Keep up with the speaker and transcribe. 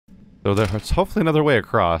So there's hopefully another way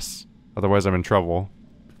across. Otherwise I'm in trouble.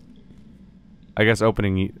 I guess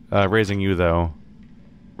raising you though.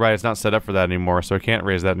 Right, it's not set up for that anymore, so I can't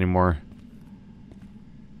raise that anymore.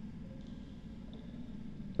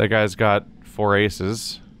 That guy's got 4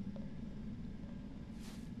 aces.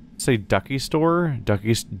 Say Ducky Store?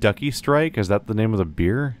 Ducky Strike? Is that the name of the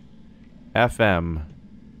beer? FM.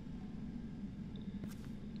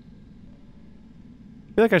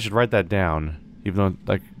 I feel like I should write that down. Even though,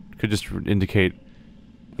 like, could just indicate,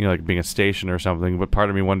 you know, like being a station or something, but part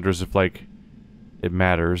of me wonders if, like, it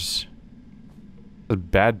matters. A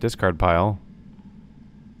bad discard pile.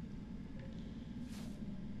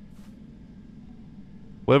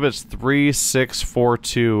 What if it's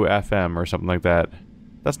 3642 FM or something like that?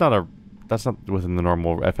 That's not within the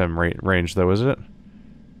normal FM range though, is it?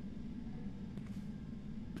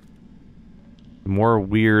 More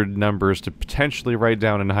weird numbers to potentially write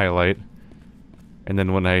down and highlight. And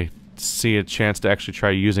then when I see a chance to actually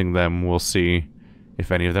try using them, we'll see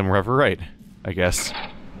if any of them were ever right, I guess.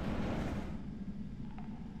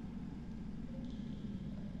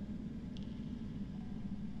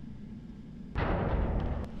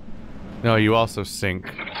 No, you also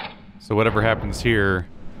sink. So whatever happens here,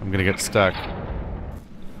 I'm gonna get stuck.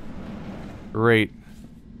 Great.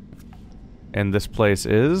 And this place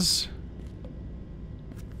is...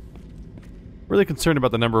 really concerned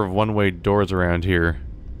about the number of one-way doors around here.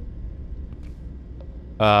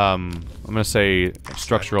 I'm gonna say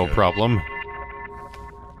structural problem.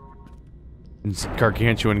 It's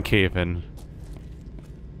gargantuan cave-in.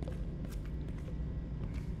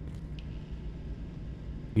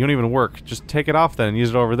 You don't even work. Just take it off then and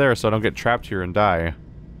use it over there so I don't get trapped here and die.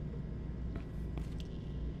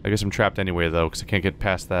 I guess I'm trapped anyway though, because I can't get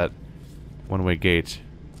past that one-way gate.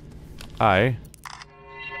 Hi.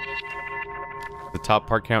 The top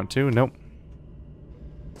part count too? Nope.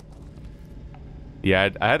 Yeah,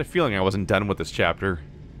 I had a feeling I wasn't done with this chapter,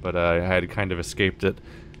 but I had kind of escaped it.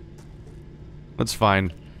 That's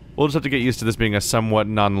fine. We'll just have to get used to this being a somewhat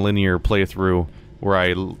non-linear playthrough, where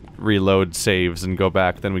I reload saves and go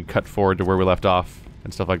back, then we cut forward to where we left off,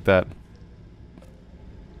 and stuff like that.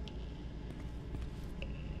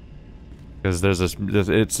 Because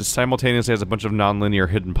it simultaneously has a bunch of non-linear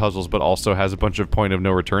hidden puzzles, but also has a bunch of point of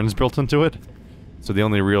no returns built into it. So the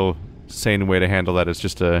only real sane way to handle that is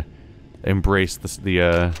just to embrace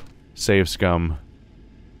the save scum.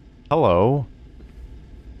 Hello.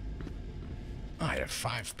 I have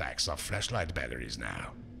 5 packs of flashlight batteries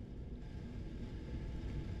now.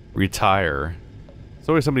 Retire. There's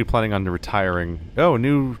always somebody planning on retiring. Oh,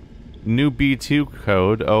 new B2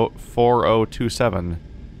 code 4027.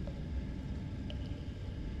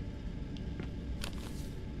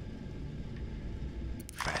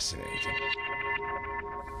 Fascinating.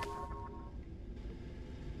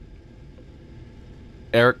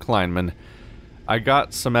 Eric Kleinman. I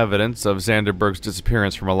got some evidence of Zanderberg's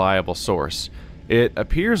disappearance from a reliable source. It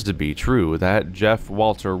appears to be true that Jeff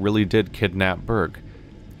Walter really did kidnap Berg.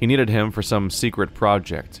 He needed him for some secret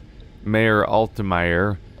project. Mayor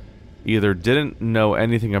Altemeyer either didn't know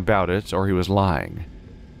anything about it or he was lying.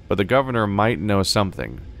 But the governor might know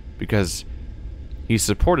something, because he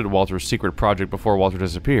supported Walter's secret project before Walter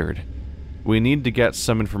disappeared. We need to get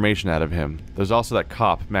some information out of him. There's also that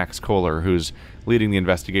cop, Max Kohler, who's leading the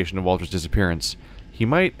investigation of Walter's disappearance. He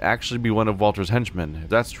might actually be one of Walter's henchmen. If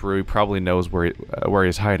that's true, he probably knows where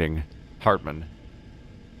he's hiding. Hartman.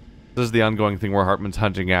 This is the ongoing thing where Hartman's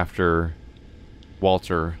hunting after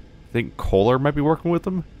Walter. I think Kohler might be working with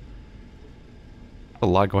him. A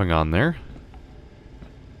lot going on there.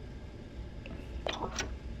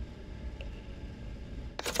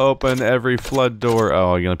 Open every flood door.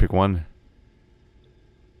 Oh, you only pick one.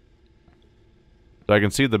 So I can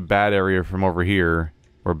see the bad area from over here,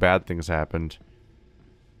 where bad things happened.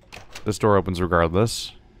 This door opens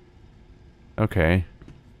regardless. Okay.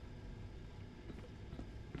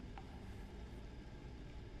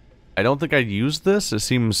 I don't think I'd use this. It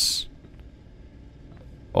seems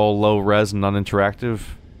all low res and non-interactive.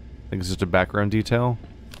 I think it's just a background detail.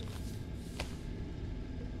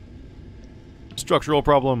 Structural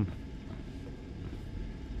problem.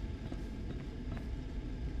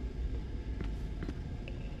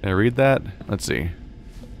 Can I read that? Let's see.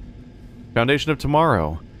 Foundation of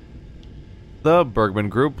Tomorrow. The Bergman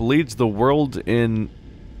Group leads the world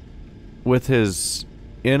with his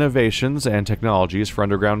innovations and technologies for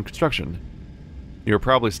underground construction. You're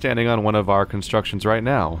probably standing on one of our constructions right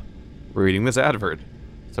now, reading this advert.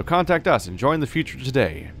 So contact us and join the future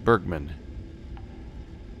today. Bergman.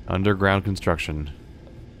 Underground construction.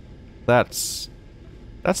 That's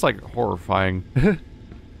like horrifying.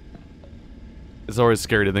 It's always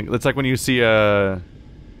scary to think. It's like when you see a...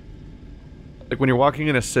 Like when you're walking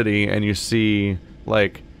in a city and you see,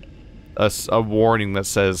 like, a warning that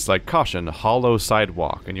says, like, caution, hollow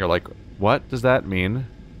sidewalk. And you're like, what does that mean?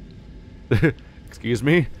 Excuse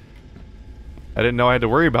me? I didn't know I had to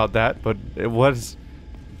worry about that, but it was...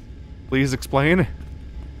 Please explain?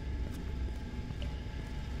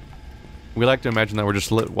 We like to imagine that we're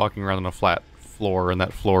just walking around on a flat floor, and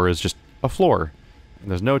that floor is just a floor. And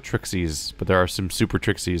there's no trixies, but there are some super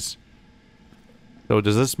trixies. So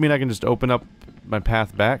does this mean I can just open up my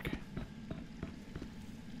path back?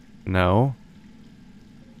 No.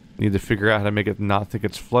 Need to figure out how to make it not think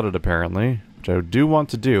it's flooded, apparently. Which I do want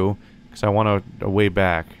to do, because I want a way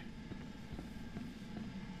back.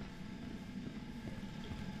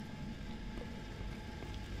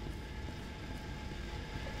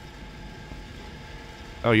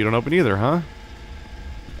 Oh, you don't open either, huh?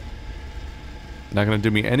 Not gonna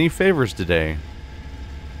do me any favors today.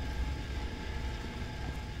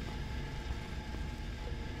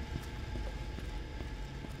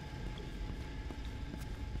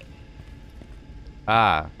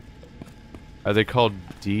 Ah. Are they called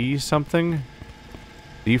D something?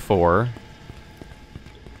 D4.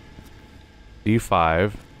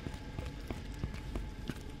 D5.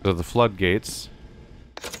 So the floodgates.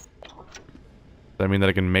 Does that mean that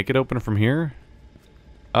I can make it open from here?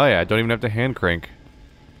 Oh yeah, I don't even have to hand crank.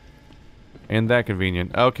 And that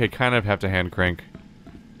convenient. Okay, kind of have to hand crank.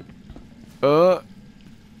 That's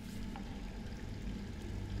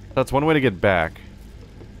one way to get back.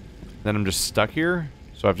 Then I'm just stuck here?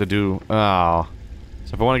 So I have to do... Oh.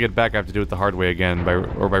 So if I want to get back, I have to do it the hard way again, by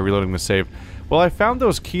reloading the save. Well, I found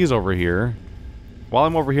those keys over here. While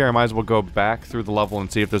I'm over here, I might as well go back through the level and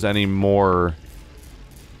see if there's any more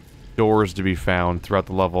doors to be found throughout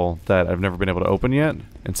the level that I've never been able to open yet,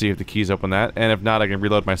 and see if the keys open that. And if not, I can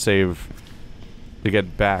reload my save to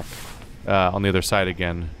get back on the other side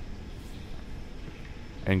again.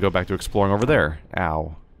 And go back to exploring over there.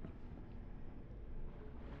 Ow.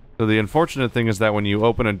 So the unfortunate thing is that when you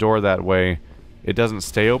open a door that way, it doesn't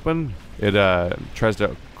stay open. It tries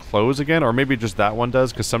to close again, or maybe just that one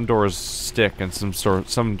does, because some doors stick and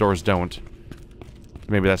some doors don't.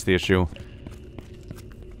 Maybe that's the issue.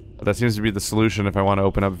 But that seems to be the solution if I want to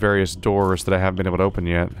open up various doors that I haven't been able to open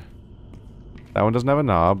yet. That one doesn't have a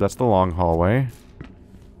knob. That's the long hallway.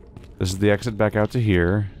 This is the exit back out to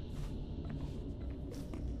here.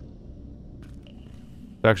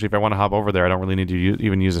 Actually, if I want to hop over there, I don't really need to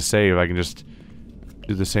even use a save. I can just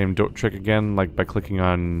do the same trick again, like by clicking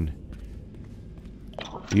on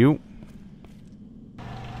you.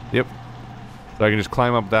 Yep. So I can just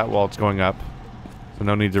climb up that while it's going up. So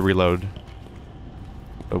no need to reload.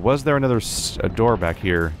 But was there another a door back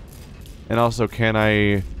here? And also, can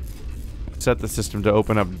I set the system to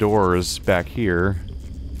open up doors back here?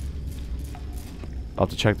 I'll have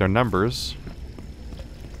to check their numbers.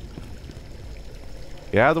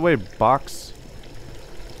 Get out of the way, box.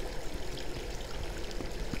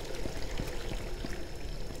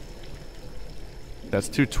 That's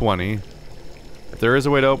 220. If there is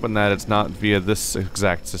a way to open that, it's not via this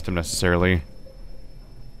exact system necessarily.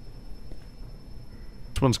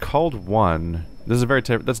 This one's called 1. This is a very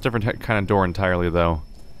that's a different kind of door entirely, though.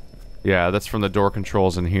 Yeah, that's from the door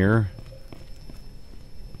controls in here.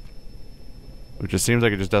 Which just seems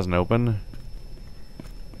like it just doesn't open.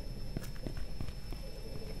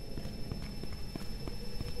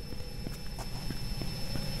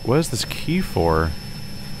 What is this key for?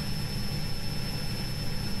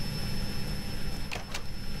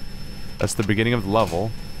 That's the beginning of the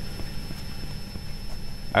level.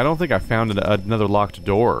 I don't think I found another locked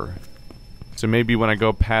door. So maybe when I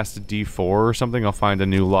go past D4 or something, I'll find a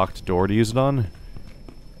new locked door to use it on.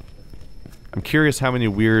 I'm curious how many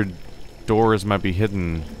weird doors might be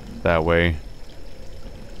hidden that way.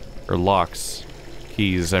 Or locks.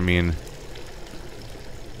 Keys, I mean.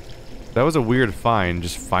 That was a weird find,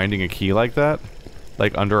 just finding a key like that.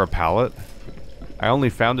 Like under a pallet. I only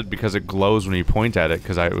found it because it glows when you point at it,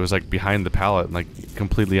 because it was like behind the pallet and like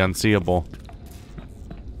completely unseeable.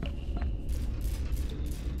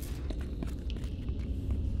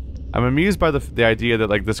 I'm amused by the idea that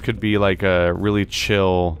like this could be like a really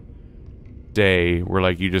chill day where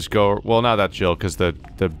like you just go, well, not that chill because the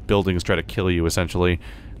buildings try to kill you essentially,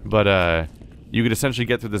 but you could essentially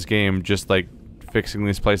get through this game just like fixing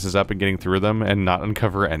these places up and getting through them and not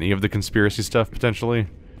uncover any of the conspiracy stuff potentially.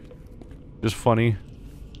 Just funny.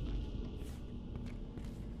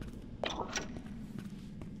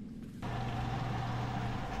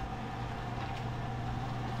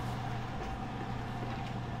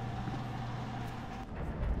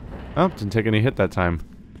 Oh, didn't take any hit that time.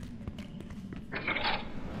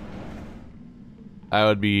 I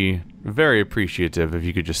would be very appreciative if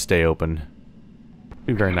you could just stay open.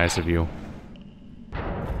 Be very nice of you.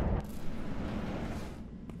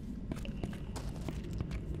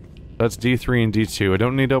 That's D3 and D2. I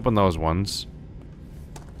don't need to open those ones.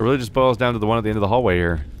 It really just boils down to the one at the end of the hallway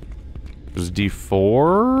here. There's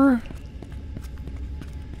D4?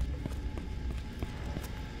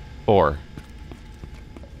 4.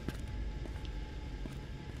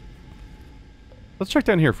 Let's check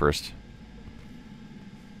down here first.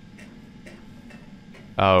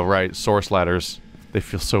 Oh, right. Source ladders. They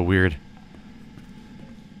feel so weird.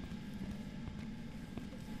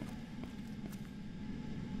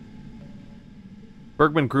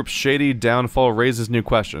 Bergman Group's shady downfall raises new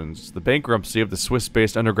questions. The bankruptcy of the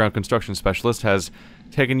Swiss-based underground construction specialist has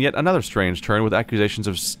taken yet another strange turn with accusations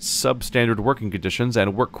of substandard working conditions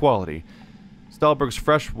and work quality. Stahlberg's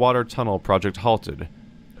freshwater tunnel project halted.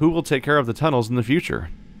 Who will take care of the tunnels in the future?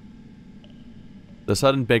 The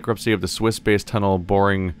sudden bankruptcy of the Swiss-based tunnel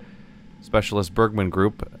boring specialist Bergman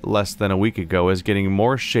Group less than a week ago is getting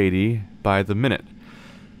more shady by the minute.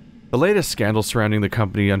 The latest scandal surrounding the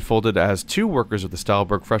company unfolded as two workers of the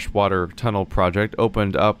Stahlberg freshwater tunnel project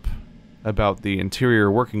opened up about the interior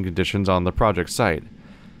working conditions on the project site.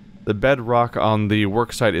 The bedrock on the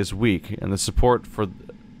work site is weak, and the support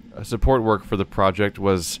work for the project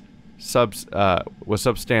was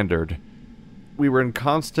substandard. We were in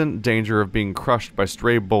constant danger of being crushed by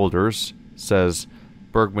stray boulders, says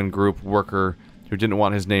Bergman Group worker who didn't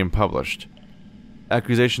want his name published.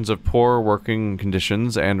 Accusations of poor working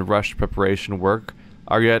conditions and rushed preparation work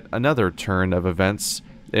are yet another turn of events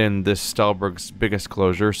in this Stahlberg's biggest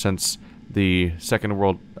closure since the Second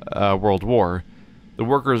World War. The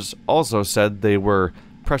workers also said they were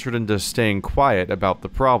pressured into staying quiet about the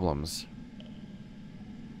problems.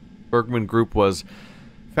 Bergman Group was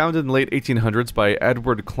founded in the late 1800s by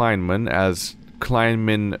Edward Kleinman as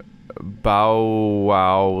Kleinman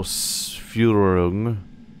Bauausführung.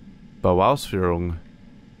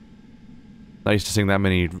 Not used to sing that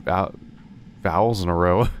many vowels in a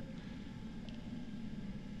row.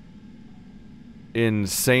 In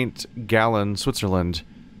St. Gallen, Switzerland.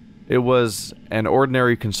 It was an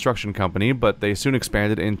ordinary construction company, but they soon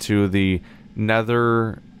expanded into the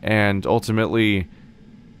nether and ultimately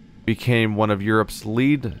became one of Europe's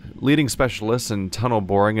leading specialists in tunnel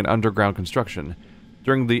boring and underground construction.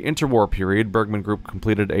 During the interwar period, Bergman Group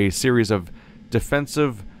completed a series of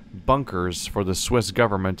defensive bunkers for the Swiss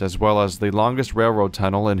government, as well as the longest railroad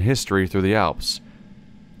tunnel in history through the Alps.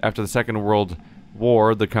 After the Second World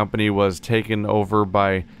War, the company was taken over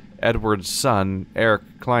by Edward's son, Erich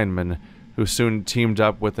Kleinman, who soon teamed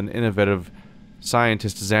up with an innovative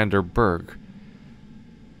scientist, Xander Berg.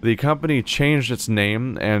 The company changed its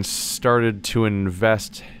name and started to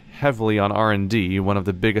invest heavily on R&D. One of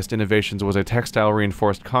the biggest innovations was a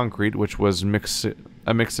textile-reinforced concrete, which was a mix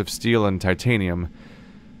of steel and titanium.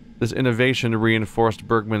 This innovation reinforced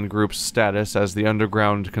Bergman Group's status as the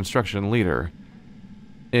underground construction leader.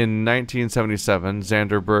 In 1977,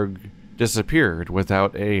 Xander Berg disappeared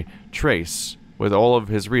without a trace with all of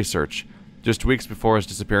his research. Just weeks before his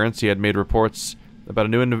disappearance, he had made reports about a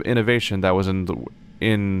new innovation that was,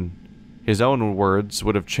 in his own words,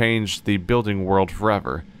 would have changed the building world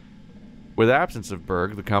forever. With the absence of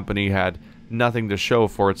Berg, the company had nothing to show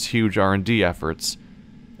for its huge R&D efforts.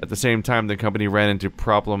 At the same time, the company ran into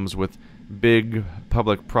problems with big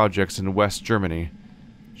public projects in West Germany.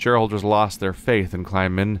 Shareholders lost their faith in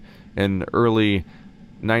Kleinman in early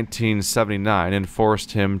 1979 and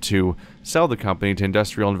forced him to sell the company to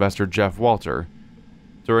industrial investor Jeff Walter.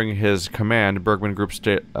 During his command, Bergman Group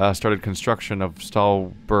started construction of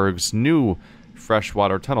Stahlberg's new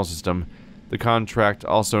freshwater tunnel system. The contract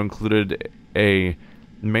also included a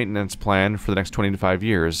maintenance plan for the next 25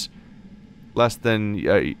 years. Less than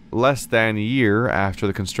a year after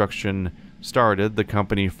the construction started, the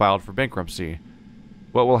company filed for bankruptcy.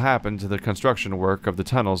 What will happen to the construction work of the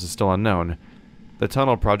tunnels is still unknown. The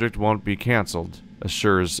tunnel project won't be cancelled,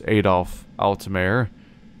 assures Adolf Altmaier,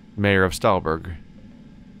 mayor of Stahlberg.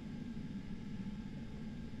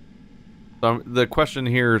 The question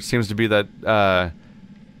here seems to be that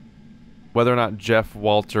whether or not Jeff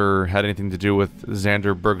Walter had anything to do with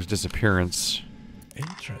Xander Berg's disappearance.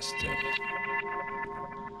 Interesting.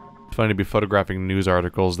 It's funny to be photographing news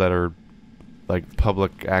articles that are like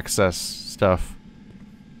public access stuff.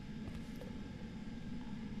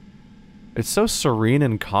 It's so serene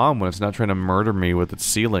and calm when it's not trying to murder me with its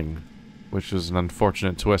ceiling, which is an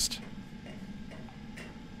unfortunate twist.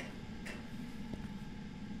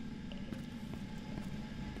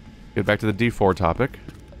 Get back to the D4 topic.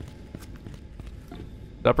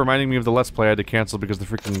 Stop reminding me of the Let's Play I had to cancel because the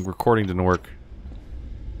freaking recording didn't work.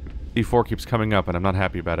 E4 keeps coming up and I'm not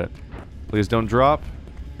happy about it. Please don't drop.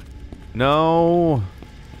 No.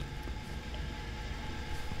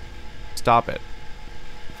 Stop it.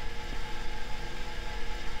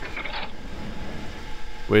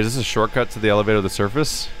 Wait, is this a shortcut to the elevator to the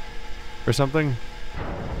surface? Or something?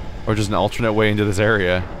 Or just an alternate way into this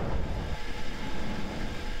area?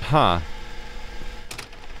 Huh.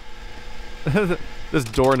 This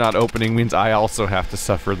door not opening means I also have to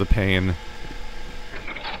suffer the pain.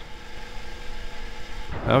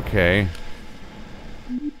 Okay.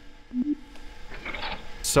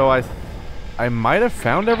 So I might have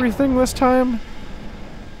found everything this time?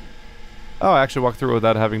 Oh, I actually walked through it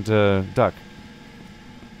without having to duck.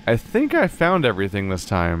 I think I found everything this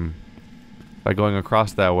time. By going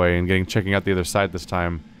across that way and checking out the other side this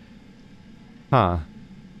time. Huh.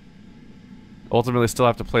 Ultimately still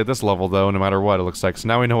have to play this level though, no matter what it looks like. So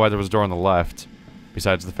now we know why there was a door on the left.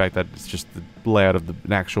 Besides the fact that it's just the layout of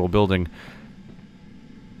an actual building.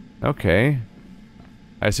 Okay.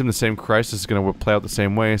 I assume the same crisis is going to play out the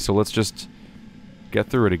same way, so let's just get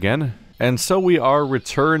through it again. And so we are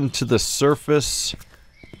returned to the surface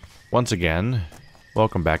once again.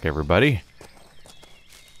 Welcome back, everybody.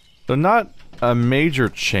 So not a major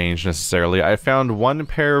change necessarily. I found one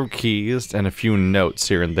pair of keys and a few notes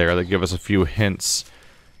here and there that give us a few hints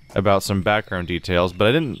about some background details,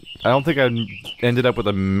 but I don't think I ended up with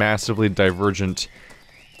a massively divergent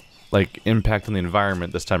like impact on the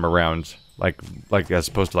environment this time around, like as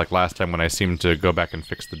opposed to like last time when I seemed to go back and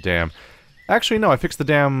fix the dam. Actually, no, I fixed the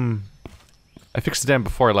dam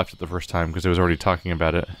before I left it the first time because it was already talking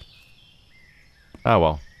about it. Oh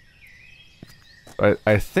well.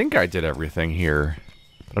 I think I did everything here,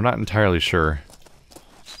 but I'm not entirely sure.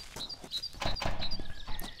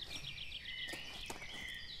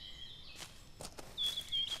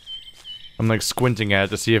 I'm like squinting at it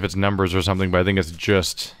to see if it's numbers or something, but I think it's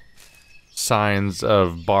just signs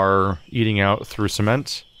of bar eating out through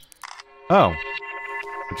cement. Oh.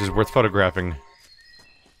 Which is worth photographing.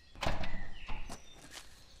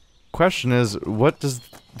 Question is, what does...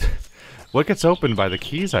 what gets opened by the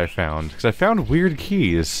keys I found? Because I found weird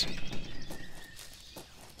keys.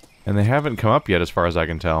 And they haven't come up yet as far as I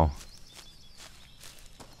can tell.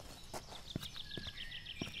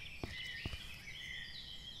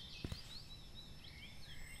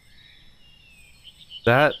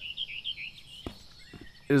 That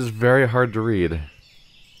is very hard to read.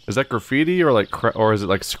 Is that graffiti or like or is it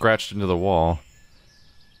like scratched into the wall?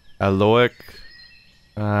 Aloic.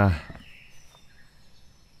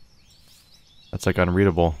 That's like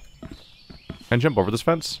unreadable. Can I jump over this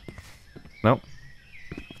fence? Nope.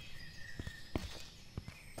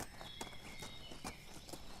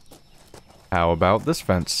 How about this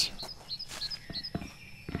fence?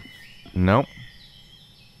 Nope.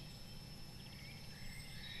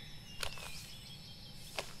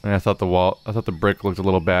 And I thought the brick looked a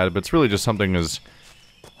little bad, but it's really just something as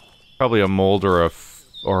probably a mold or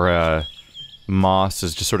a moss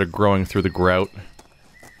is just sort of growing through the grout.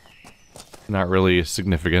 Not really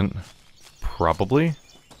significant. Probably.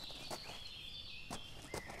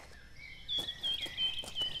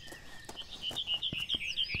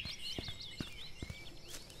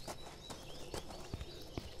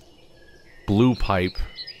 Blue pipe.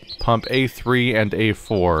 Pump A3 and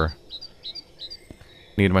A4.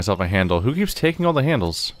 Need myself a handle. Who keeps taking all the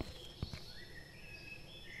handles?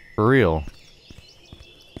 For real.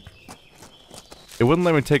 It wouldn't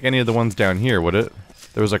let me take any of the ones down here, would it?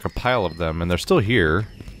 There was like a pile of them, and they're still here.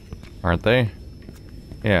 Aren't they?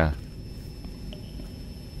 Yeah.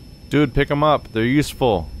 Dude, pick them up. They're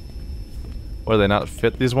useful. What, do they not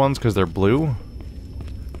fit these ones because they're blue?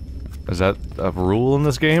 Is that a rule in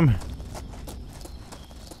this game?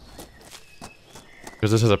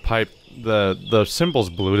 Because this is a pipe. The symbol's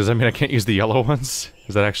blue. Does that mean I can't use the yellow ones?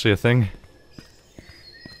 Is that actually a thing?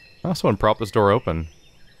 Oh, someone propped this door open.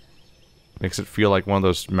 Makes it feel like one of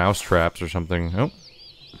those mouse traps or something. Oh.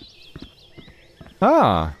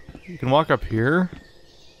 Ah! You can walk up here.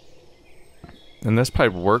 And this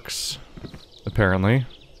pipe works, apparently.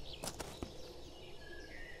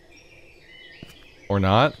 Or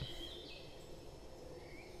not.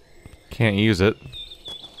 Can't use it.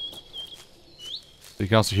 You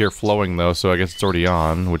can also hear flowing though, so I guess it's already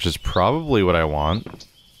on, which is probably what I want.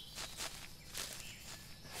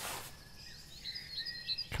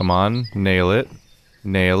 Come on, nail it.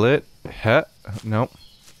 Nail it. Heh. Nope.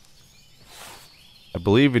 I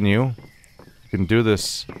believe in you. You can do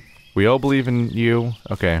this. We all believe in you.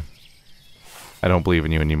 Okay. I don't believe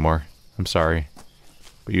in you anymore. I'm sorry.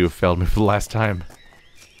 But you have failed me for the last time.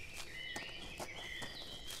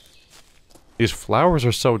 These flowers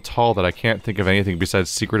are so tall that I can't think of anything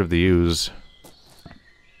besides Secret of the Ooze.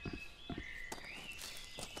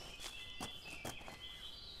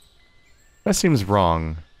 That seems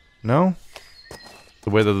wrong. No?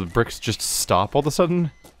 The way that the bricks just stop all of a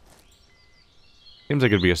sudden? Seems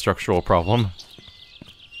like it'd be a structural problem.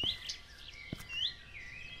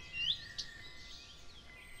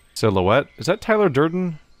 Silhouette? Is that Tyler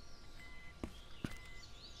Durden?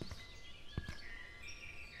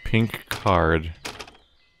 Pink card. You're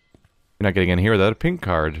not getting in here without a pink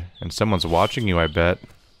card. And someone's watching you, I bet.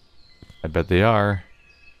 I bet they are.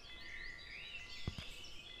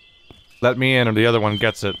 Let me in, or the other one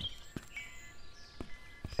gets it.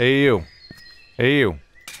 Hey, you. Hey, you.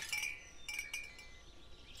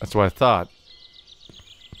 That's what I thought.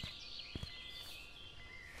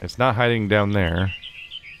 It's not hiding down there.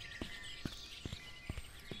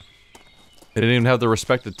 They didn't even have the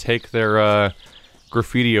respect to take their,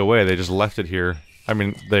 graffiti away. They just left it here. I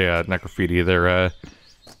mean, they, not graffiti, their,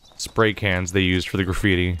 spray cans they used for the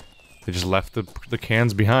graffiti. They just left the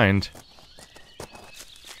cans behind.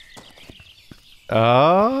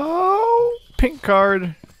 Oh, pink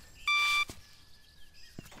card.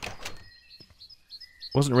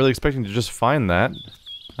 Wasn't really expecting to just find that.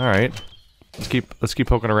 All right, let's keep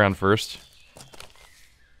poking around first.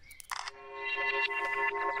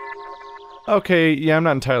 Okay, yeah, I'm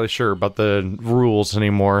not entirely sure about the rules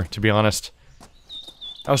anymore, to be honest.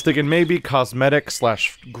 I was thinking maybe cosmetic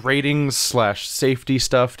slash grading slash safety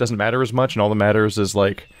stuff doesn't matter as much, and all that matters is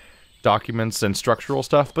like documents and structural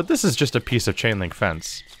stuff, but this is just a piece of chain link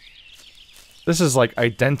fence. This is like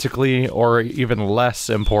identically or even less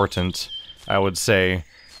important, I would say,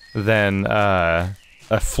 than a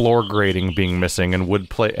floor grading being missing and wood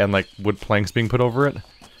planks being put over it.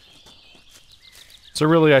 So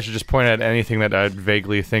really I should just point out anything that I'd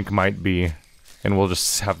vaguely think might be, and we'll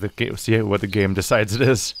just have the game, see what the game decides it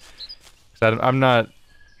is. I'm not...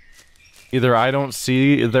 Either I don't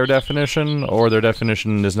see their definition, or their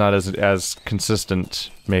definition is not as consistent,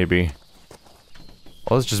 maybe.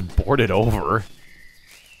 Well, let's just board it over.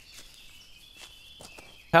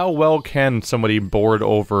 How well can somebody board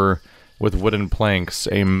over with wooden planks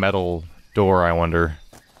a metal door, I wonder?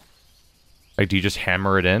 Like, do you just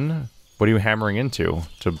hammer it in? What are you hammering into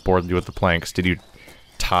to board with the planks? Did you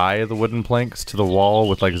tie the wooden planks to the wall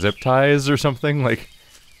with, like, zip ties or something? Like,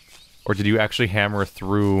 or did you actually hammer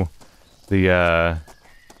through the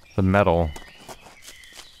metal?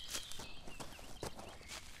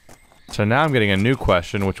 So now I'm getting a new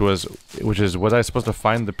question, which is, was I supposed to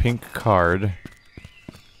find the pink card?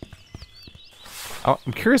 Oh,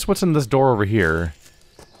 I'm curious what's in this door over here.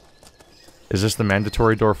 Is this the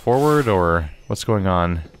mandatory door forward, or what's going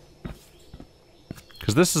on?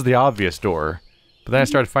 Because this is the obvious door, but then I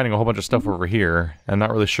started finding a whole bunch of stuff over here. I'm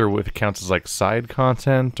not really sure if it counts as, like, side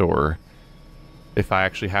content, or if I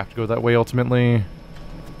actually have to go that way ultimately.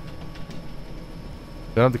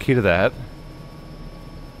 Don't have the key to that.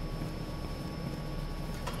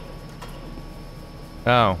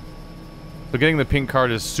 Oh. So getting the pink card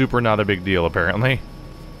is super not a big deal, apparently.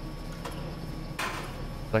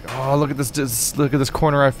 Like, oh, look at this, look at this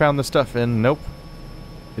corner I found this stuff in. Nope.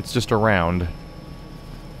 It's just around.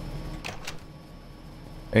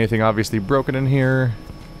 Anything obviously broken in here?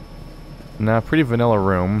 Nah, pretty vanilla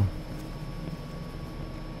room.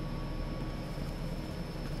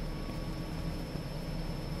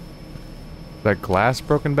 That glass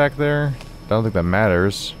broken back there? I don't think that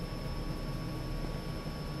matters.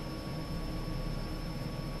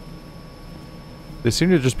 They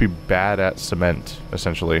seem to just be bad at cement,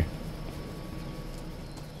 essentially.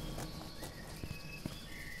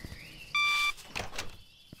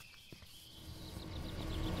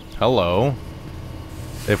 Hello.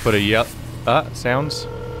 They put a sounds.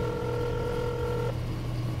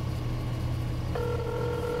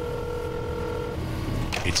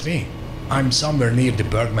 It's me. I'm somewhere near the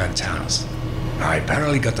Bergman's house. I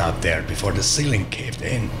barely got out there before the ceiling caved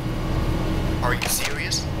in. Are you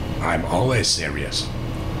serious? I'm always serious.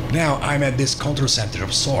 Now I'm at this control center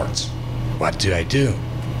of sorts. What do I do?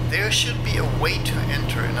 There should be a way to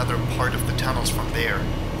enter another part of the tunnels from there.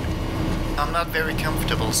 I'm not very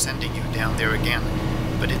comfortable sending you down there again,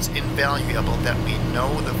 but it's invaluable that we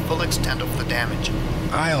know the full extent of the damage.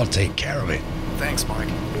 I'll take care of it. Thanks, Mark.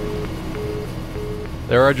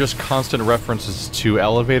 There are just constant references to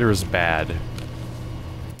elevators bad.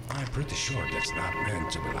 I'm pretty sure that's not meant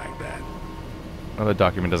to be like that. Oh, the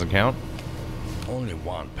document doesn't count? Only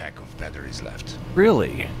one pack of batteries left.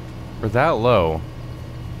 Really? We're that low.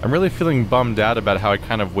 I'm really feeling bummed out about how I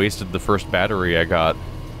kind of wasted the first battery I got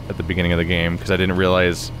at the beginning of the game, because I didn't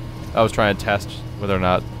realize I was trying to test whether or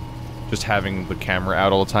not just having the camera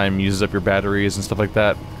out all the time uses up your batteries and stuff like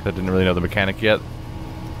that. I didn't really know the mechanic yet.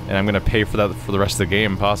 And I'm gonna pay for that for the rest of the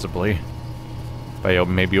game, possibly. By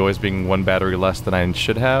maybe always being one battery less than I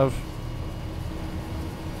should have.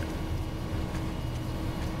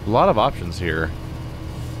 A lot of options here.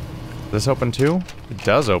 Does this open too? It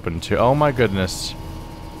does open too. Oh my goodness.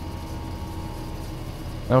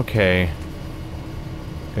 Okay.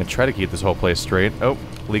 Gonna try to keep this whole place straight. Oh,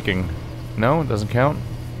 leaking. No, it doesn't count.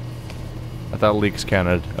 I thought leaks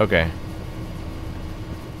counted. Okay.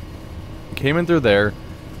 Came in through there.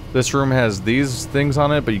 This room has these things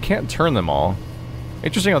on it, but you can't turn them all.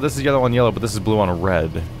 Interesting how this is yellow on yellow, but this is blue on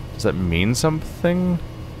red. Does that mean something?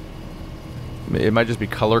 It might just be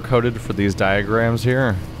color-coded for these diagrams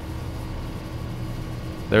here.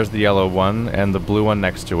 There's the yellow one, and the blue one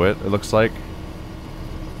next to it, it looks like.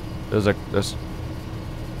 There's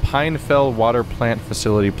Pinefell Water Plant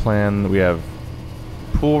Facility Plan. We have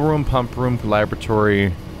pool room, pump room,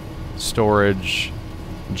 laboratory, storage,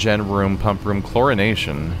 gen room, pump room,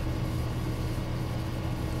 chlorination.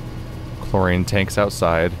 Chlorine tanks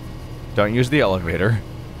outside. Don't use the elevator.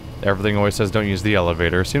 Everything always says don't use the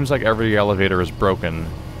elevator. Seems like every elevator is broken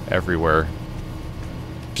everywhere.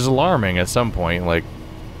 Which is alarming at some point, like,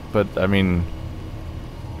 but I mean,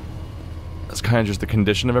 that's kind of just the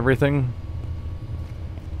condition of everything.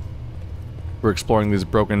 We're exploring these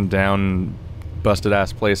broken down, busted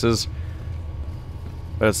ass places.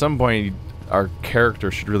 But at some point, our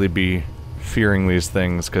character should really be fearing these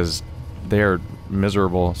things because they are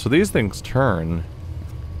miserable. So these things turn.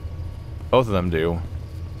 Both of them do.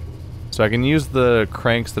 So I can use the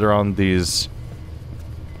cranks that are on these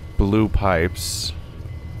blue pipes.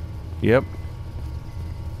 Yep.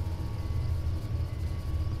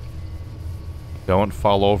 Don't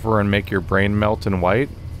fall over and make your brain melt in white.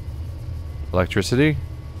 Electricity.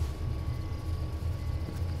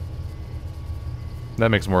 That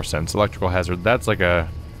makes more sense. Electrical hazard. That's like a...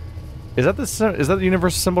 Is that the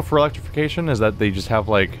universal symbol for electrification? Is that they just have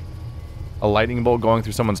like a lightning bolt going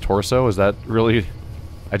through someone's torso? Is that really...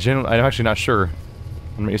 I'm actually not sure.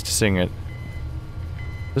 I'm used to seeing it.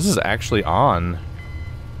 This is actually on.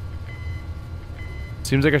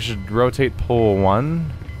 Seems like I should rotate pole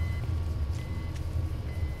 1.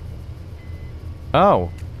 Oh.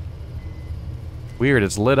 Weird,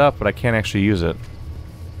 it's lit up, but I can't actually use it.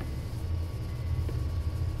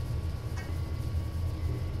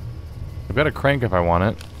 I've got a crank if I want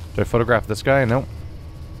it. Do I photograph this guy? Nope.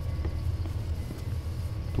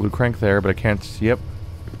 Blue crank there, but I can't... Yep.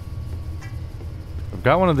 I've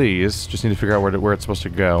got one of these. Just need to figure out where it's supposed to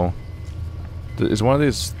go. Is one of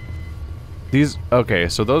these... These... Okay,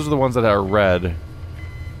 so those are the ones that are red.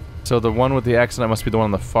 So the one with the accident must be the one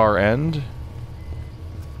on the far end.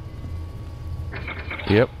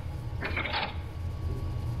 Yep.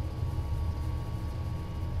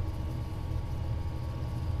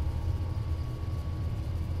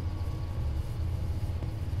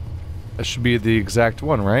 That should be the exact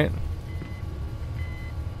one, right?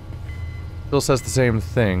 Still says the same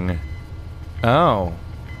thing. Oh.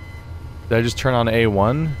 Did I just turn on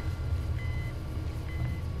A1?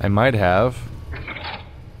 I might have.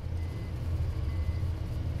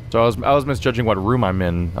 So I was misjudging what room I'm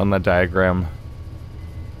in on that diagram.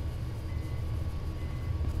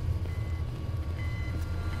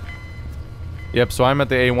 Yep, so I'm at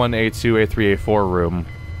the A1, A2, A3, A4 room.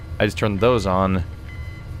 I just turned those on.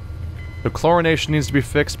 The chlorination needs to be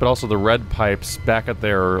fixed, but also the red pipes back at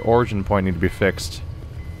their origin point need to be fixed.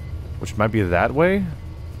 Which might be that way?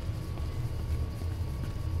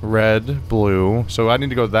 Red, blue. So I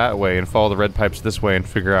need to go that way and follow the red pipes this way and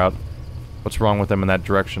figure out what's wrong with them in that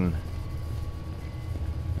direction.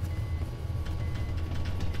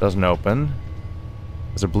 Doesn't open.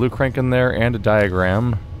 There's a blue crank in there and a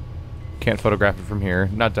diagram. Can't photograph it from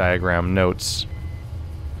here. Not diagram, notes.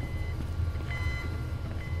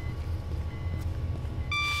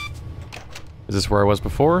 Is this where I was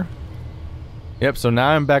before? Yep, so now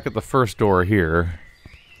I'm back at the first door here.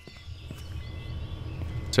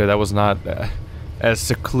 So that was not as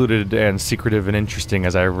secluded and secretive and interesting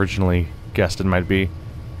as I originally guessed it might be.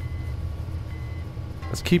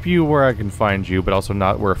 Let's keep you where I can find you, but also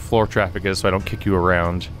not where floor traffic is so I don't kick you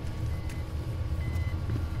around.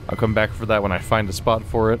 I'll come back for that when I find a spot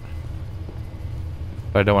for it.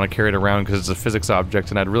 But I don't want to carry it around because it's a physics object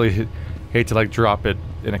and I'd really hate to like drop it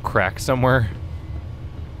in a crack somewhere.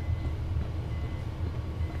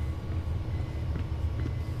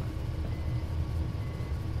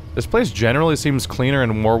 This place generally seems cleaner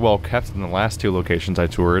and more well kept than the last two locations I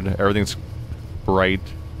toured. Everything's bright,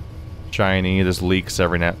 shiny, there's leaks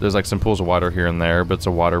every now. There's like some pools of water here and there, but it's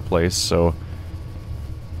a water place, so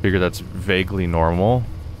Figure that's vaguely normal.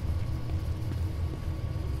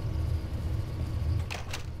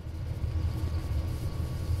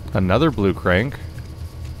 Another blue crank.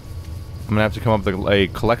 I'm gonna have to come up with a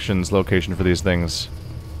collections location for these things.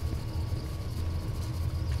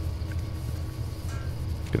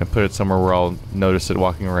 Gonna put it somewhere where I'll notice it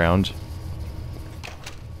walking around.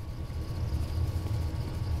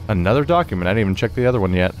 Another document. I didn't even check the other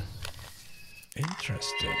one yet.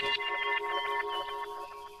 Interesting.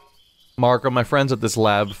 Marco, my friends at this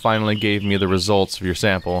lab finally gave me the results of your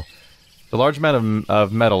sample. The large amount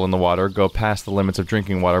of metal in the water go past the limits of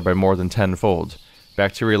drinking water by more than tenfold.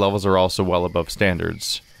 Bacteria levels are also well above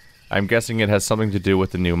standards. I'm guessing it has something to do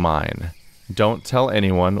with the new mine. Don't tell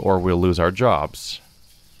anyone or we'll lose our jobs.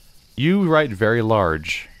 You write very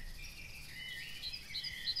large.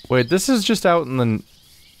 Wait, this is just out in the...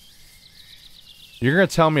 You're gonna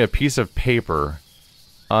tell me a piece of paper,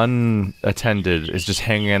 unattended, is just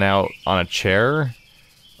hanging out on a chair?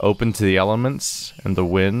 Open to the elements, and the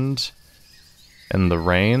wind, and the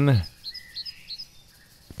rain?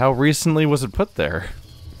 How recently was it put there?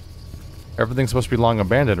 Everything's supposed to be long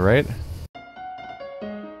abandoned, right?